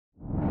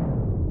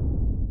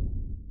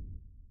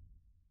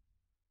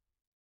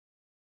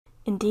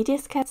In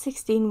DDScad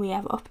 16 we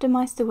have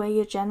optimized the way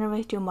you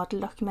generate your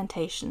model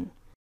documentation.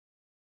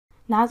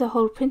 Now the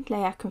whole print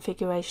layout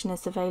configuration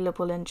is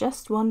available in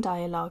just one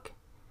dialog.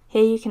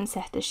 Here you can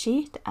set a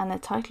sheet and a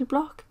title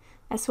block,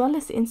 as well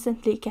as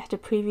instantly get a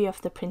preview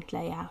of the print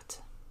layout.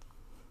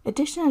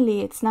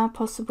 Additionally, it's now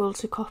possible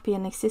to copy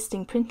an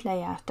existing print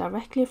layout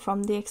directly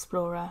from the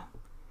Explorer,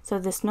 so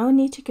there's no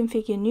need to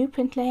configure new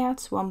print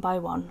layouts one by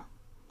one.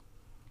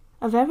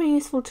 A very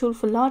useful tool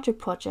for larger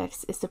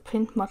projects is the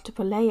Print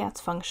Multiple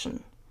Layouts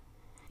function.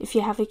 If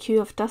you have a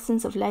queue of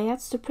dozens of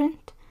layouts to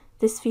print,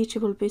 this feature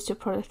will boost your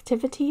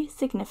productivity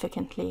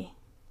significantly.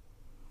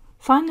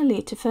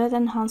 Finally, to further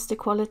enhance the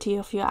quality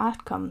of your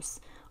outcomes,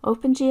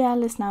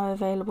 OpenGL is now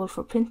available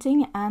for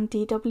printing and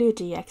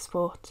DWG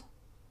export.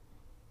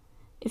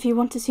 If you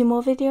want to see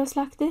more videos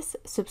like this,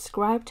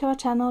 subscribe to our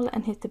channel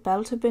and hit the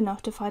bell to be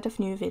notified of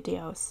new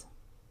videos.